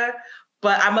together,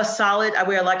 but I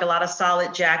wear like a lot of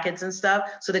solid jackets and stuff.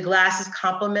 So the glasses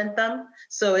complement them.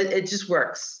 So it just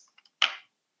works.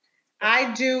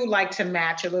 I do like to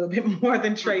match a little bit more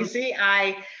than Tracy.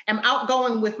 I am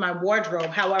outgoing with my wardrobe.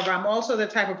 However, I'm also the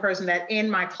type of person that in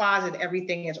my closet,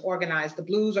 everything is organized. The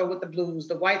blues are with the blues,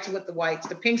 the whites are with the whites,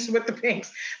 the pinks are with the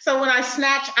pinks. So when I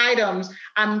snatch items,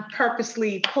 I'm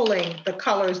purposely pulling the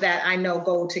colors that I know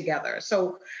go together.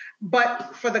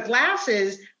 But for the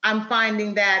glasses, I'm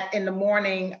finding that in the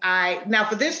morning, now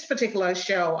for this particular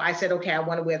show, I said, okay, I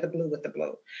want to wear the blue with the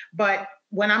blue. But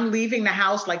when I'm leaving the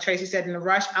house, like Tracy said, in a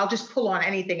rush, I'll just pull on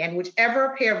anything. And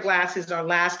whichever pair of glasses are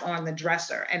last on the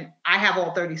dresser, and I have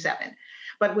all 37,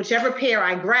 but whichever pair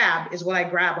I grab is what I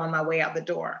grab on my way out the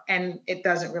door. And it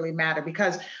doesn't really matter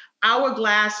because our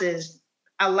glasses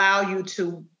allow you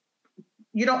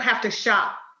don't have to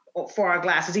shop for our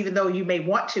glasses, even though you may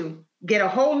want to get a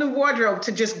whole new wardrobe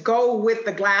to just go with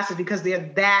the glasses because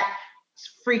they're that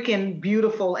freaking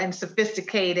beautiful and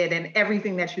sophisticated and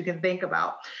everything that you can think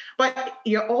about. But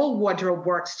your old wardrobe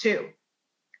works too,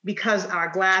 because our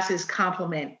glasses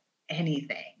complement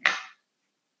anything.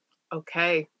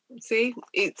 Okay. See,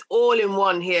 it's all in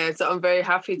one here. So I'm very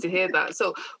happy to hear that.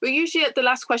 So we usually, at the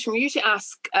last question, we usually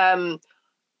ask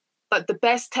like the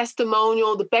best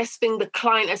testimonial, the best thing the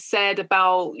client has said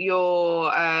about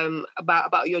your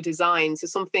about your design. So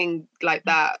something like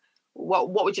that.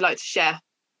 What would you like to share?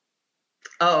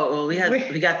 Oh, well,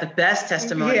 we got the best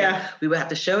testimonial. Yeah. We would have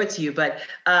to show it to you. But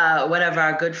one of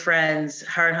our good friends,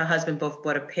 her and her husband both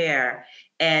bought a pair,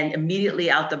 and immediately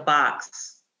out the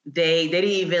box, they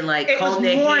didn't even like comb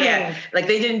their hair. Like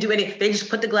they didn't do any. They just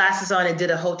put the glasses on and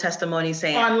did a whole testimony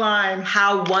saying online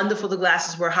how wonderful the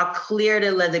glasses were, how clear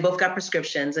their lens. They both got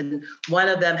prescriptions, and one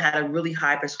of them had a really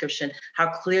high prescription.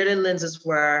 How clear their lenses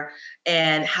were,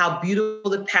 and how beautiful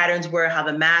the patterns were. How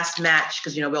the mask matched,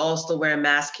 because we're all still wearing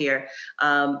masks here.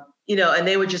 And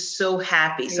they were just so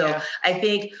happy. So I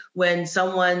think when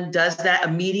someone does that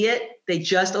immediate, they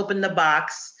just opened the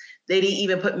box. They didn't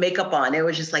even put makeup on. They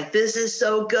were just like, this is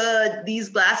so good. These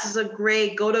glasses are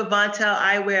great. Go to Vontel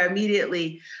Eyewear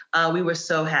immediately. We were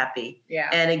so happy. Yeah.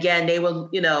 And again, they were,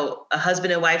 a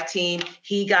husband and wife team.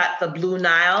 He got the Blue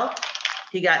Nile.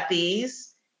 He got these.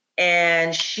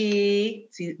 And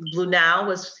Blue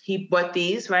Nile he bought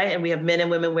these, right? And we have men and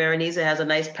women wearing these. It has a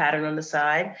nice pattern on the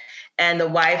side. And the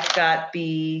wife got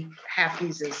the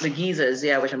Gizas. The Gizas,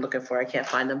 yeah, which I'm looking for. I can't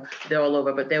find them. They're all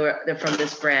over, but they're from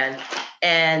this brand.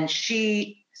 And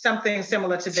something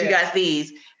similar to this. She got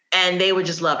these, and they were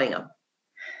just loving them.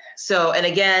 So, and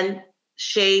again,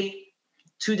 shape,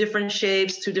 2 different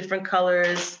shapes, 2 different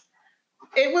colors.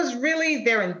 It was really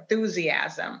their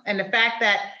enthusiasm and the fact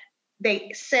that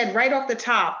they said right off the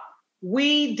top,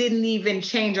 we didn't even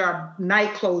change our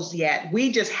night clothes yet.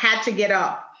 We just had to get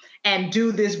up and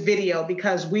do this video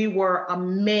because we were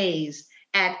amazed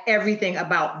at everything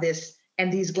about this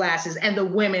and these glasses and the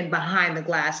women behind the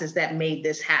glasses that made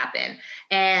this happen.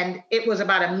 And it was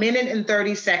about 1 and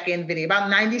 30-second video, about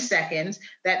 90 seconds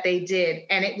that they did.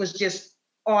 And it was just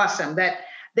awesome that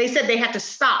they said they had to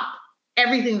stop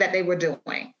everything that they were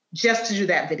doing just to do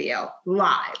that video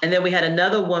live. And then we had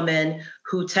another woman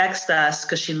who texted us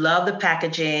because she loved the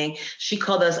packaging. She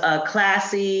called us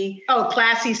classy. Oh,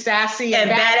 classy, sassy,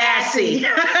 and badassy.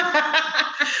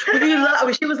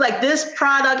 She was like, this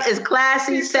product is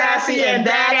classy, sassy, and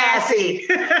badassy.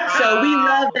 So we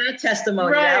love that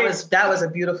testimony. Right. That was a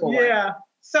beautiful one. Yeah.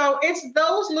 So it's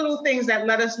those little things that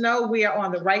let us know we are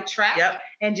on the right track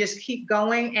and just keep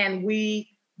going. And we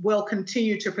will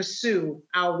continue to pursue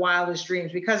our wildest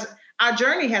dreams because our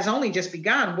journey has only just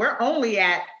begun. We're only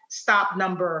at stop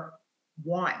number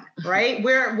 1, right?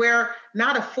 We're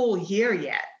not a full year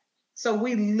yet. So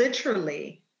we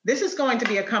literally, this is going to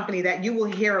be a company that you will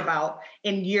hear about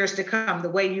in years to come. The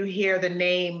way you hear the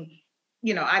name,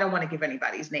 I don't want to give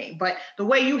anybody's name, but the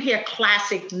way you hear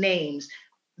classic names,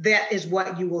 that is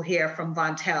what you will hear from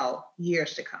Vontel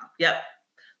years to come. Yep.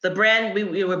 The brand,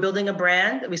 we were building a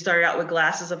brand. We started out with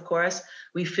glasses, of course.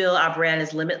 We feel our brand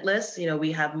is limitless.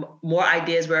 We have more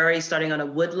ideas. We're already starting on a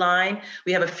wood line.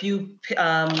 We have a few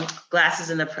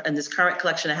glasses in this current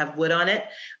collection that have wood on it,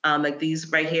 like these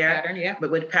right here. Pattern, yeah.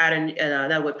 But wood pattern,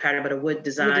 not wood pattern, but a wood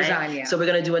design. Wood design, yeah. So we're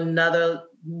going to do another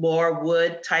more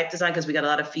wood type design because we got a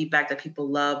lot of feedback that people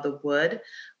love the wood.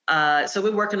 So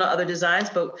we're working on other designs,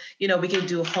 but we can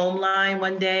do home line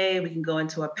one day. We can go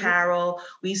into apparel.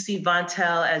 We see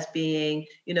Vontel as being,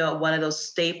 one of those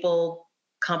staple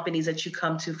companies that you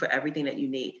come to for everything that you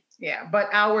need. Yeah, but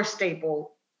our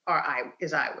staple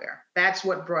is eyewear. That's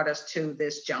what brought us to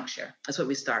this juncture. That's what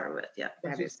we started with. Yeah.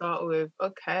 That's what we start with.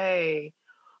 Okay.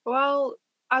 Well,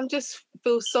 I just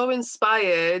feel so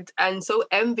inspired and so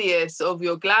envious of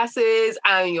your glasses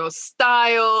and your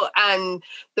style and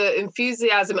the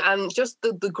enthusiasm and just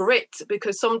the grit,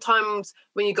 because sometimes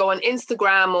when you go on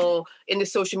Instagram or in the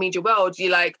social media world,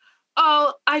 you're like,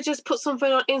 oh, I just put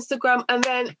something on Instagram and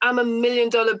then I'm $1 million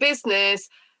business.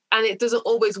 And it doesn't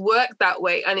always work that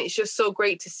way. And it's just so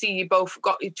great to see you both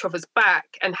got each other's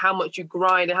back and how much you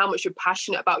grind and how much you're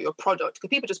passionate about your product. Because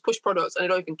people just push products and they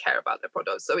don't even care about their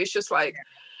products. So it's just like,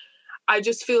 I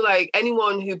just feel like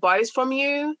anyone who buys from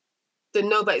you, they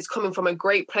know that it's coming from a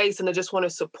great place and they just want to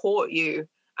support you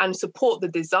and support the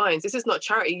designs. This is not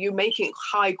charity. You're making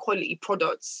high quality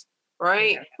products,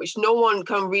 right? Yeah. Which no one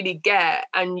can really get.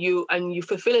 And you're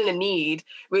fulfilling a need,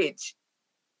 which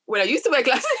when I used to wear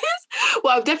glasses,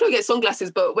 well, I'll definitely get sunglasses,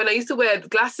 but when I used to wear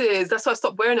glasses, that's why I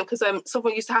stopped wearing them, because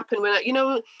something used to happen when I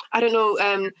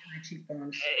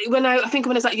think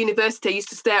when I was at university, I used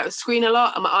to stare at a screen a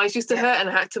lot and my eyes used to hurt and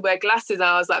I had to wear glasses. And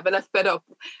I was like, then I fed up.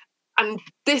 And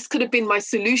this could have been my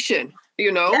solution,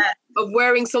 of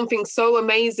wearing something so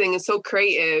amazing and so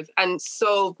creative and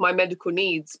solve my medical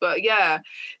needs. But yeah,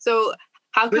 so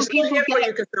How can We're still people here for get?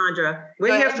 you, Cassandra.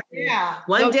 We're here for you. Yeah.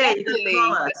 One No, day you definitely.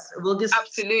 can call us. We'll just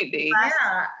Absolutely.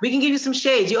 Yeah. we can give you some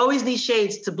shades. You always need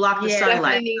shades to block the Yeah. sunlight.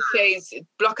 Definitely need shades.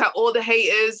 Block out all the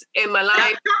haters in my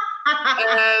life.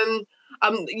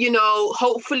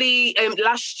 Hopefully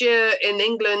last year in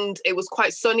England it was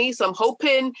quite sunny, so I'm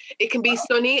hoping it can be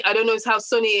sunny. I don't know how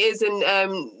sunny it is in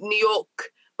New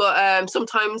York, but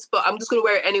sometimes. But I'm just gonna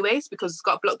wear it anyways because it's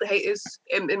got to block the haters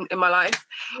in my life.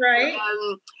 Right.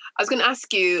 I was going to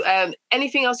ask you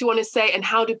anything else you want to say, and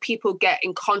how do people get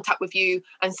in contact with you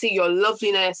and see your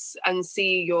loveliness and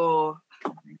see your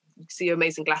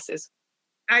amazing glasses?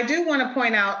 I do want to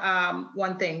point out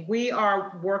one thing. We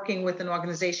are working with an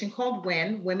organization called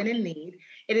WIN, Women in Need.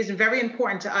 It is very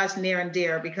important to us, near and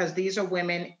dear, because these are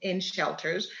women in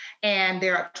shelters, and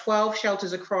there are 12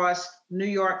 shelters across New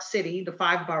York City, the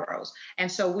 5 boroughs.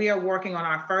 And so we are working on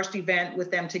our first event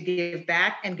with them to give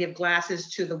back and give glasses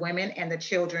to the women and the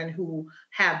children who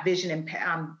have vision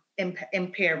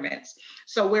impairments.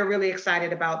 So we're really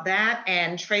excited about that.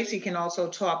 And Tracy can also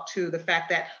talk to the fact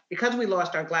that because we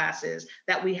lost our glasses,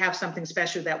 that we have something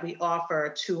special that we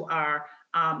offer to our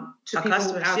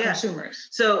consumers.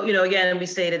 So, again, we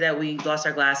stated that we lost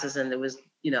our glasses and it was,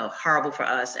 horrible for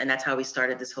us. And that's how we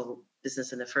started this whole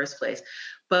business in the first place.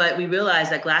 But we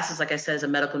realized that glasses, like I said, is a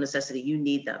medical necessity. You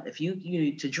need them. If you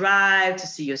need to drive, to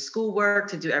see your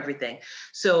schoolwork, to do everything.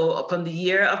 So from the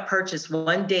year of purchase,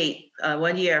 1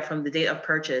 year from the date of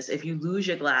purchase, if you lose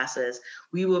your glasses,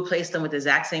 we will replace them with the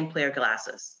exact same pair of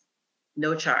glasses.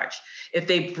 No charge. If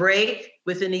they break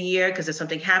within a year because if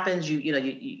something happens, your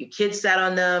kids sat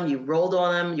on them, you rolled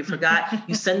on them, you forgot,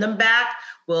 you send them back.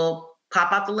 We'll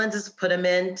pop out the lenses, put them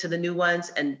into the new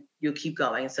ones, and you'll keep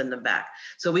going and send them back.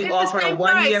 So we offer a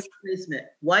 1 year replacement.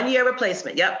 1 year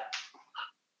replacement. Yep.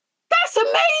 That's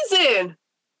amazing.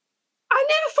 I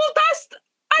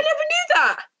never knew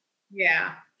that.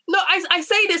 Yeah. No, I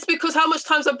say this because how much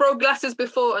times I broke glasses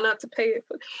before and I had to pay it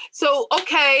for. So,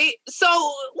 okay. So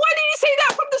why did you say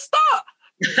that from the start?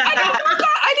 I didn't know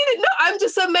that. I didn't know. I'm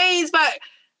just amazed by,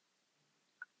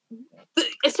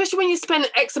 especially when you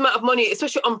spend X amount of money,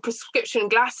 especially on prescription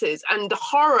glasses, and the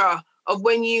horror of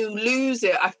when you lose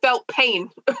it. I felt pain.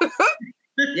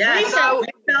 Yeah, we felt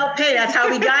pain. That's how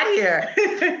we got here.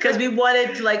 Because we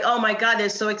wanted to oh my God, they're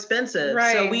so expensive.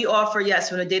 Right. So we offer, yes,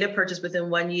 from a date of purchase within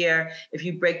 1 year. If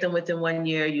you break them within 1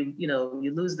 year, you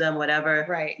lose them, whatever.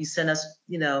 Right. You send us,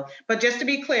 But just to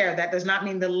be clear, that does not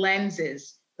mean the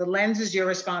lenses. The lenses you're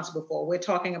responsible for. We're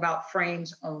talking about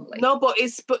frames only. No, but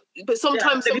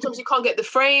sometimes you can't get the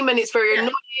frame, and it's very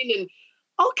annoying. And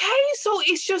okay, so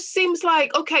it just seems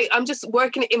like, okay, I'm just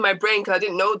working it in my brain because I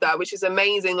didn't know that, which is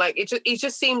amazing. Like it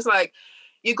just seems like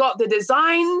you got the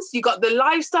designs, you got the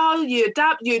lifestyle, you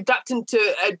adapt into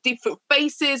different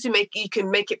faces, you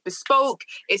can make it bespoke,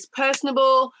 it's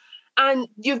personable, and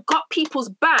you've got people's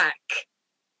back.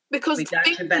 Because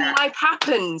things in life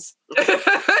happens.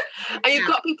 And you've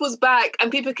got people's back and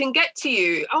people can get to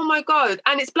you. Oh my God.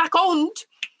 And it's Black owned.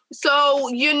 So,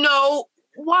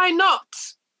 why not?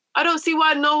 I don't see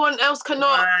why no one else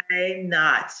cannot. Why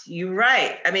not? You're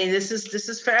right. I mean, this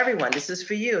is for everyone. This is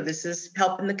for you. This is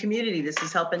helping the community. This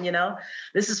is helping,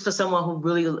 this is for someone who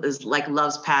really is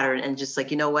loves pattern and just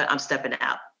you know what? I'm stepping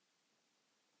out.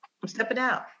 I'm stepping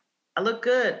out. I look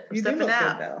good. I'm stepping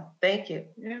out. Good, though. Thank you.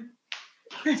 Yeah.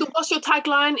 So what's your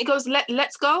tagline? It goes,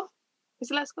 let's go. Is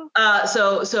it let's go?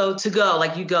 So to go,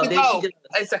 you go. There she goes.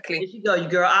 Exactly. There you go. You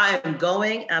girl, I am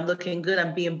going. I'm looking good.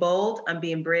 I'm being bold. I'm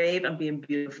being brave. I'm being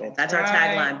beautiful. That's our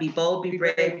tagline. Be bold, be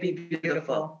brave, be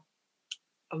beautiful.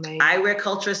 Amazing. Eyewear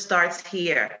culture starts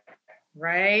here.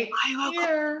 Right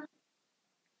here.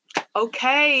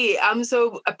 Okay, I'm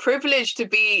so privileged to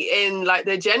be in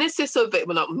the genesis of it.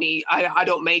 Well, not me. I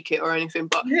don't make it or anything,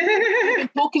 but I've been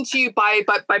talking to you by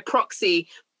proxy,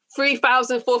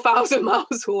 3,000, 4,000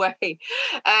 miles away,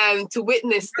 to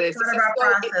witness this. You're part of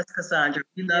our process, Cassandra.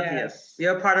 We love you.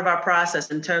 You're a part of our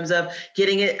process in terms of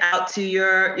getting it out to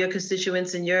your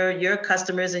constituents and your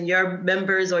customers and your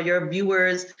members or your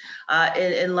viewers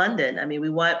in London. I mean, we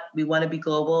want to be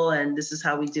global, and this is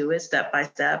how we do it, step by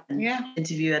step, and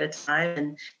interview at a time.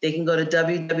 And they can go to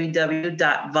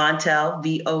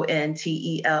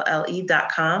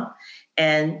www.vontelle.com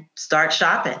and start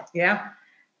shopping. Yeah.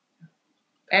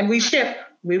 And we ship.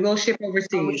 We will ship overseas.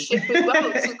 We ship as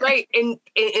well. This is great. In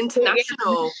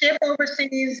international. We ship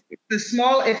overseas. It's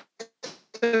small,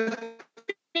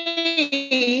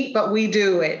 but we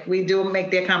do it. We do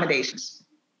make the accommodations.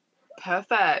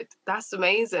 Perfect. That's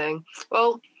amazing.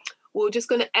 Well, we're just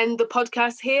going to end the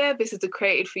podcast here. This is the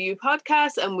Created For You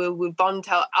podcast, and we're with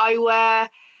Vontelle Eyewear,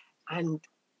 and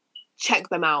check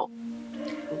them out.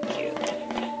 Thank you.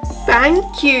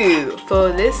 Thank you for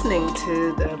listening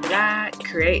to the Black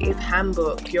Creative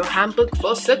Handbook, your handbook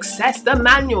for success, the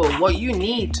manual, what you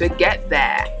need to get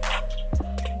there.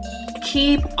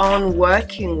 Keep on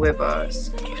working with us.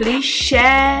 Please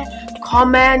share,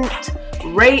 comment,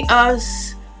 rate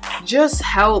us. Just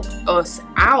help us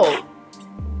out.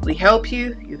 We help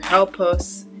you, you help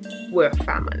us. We're a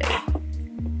family.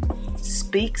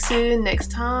 Speak soon,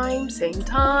 next time, same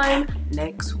time,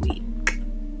 next week.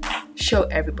 Show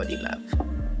everybody love.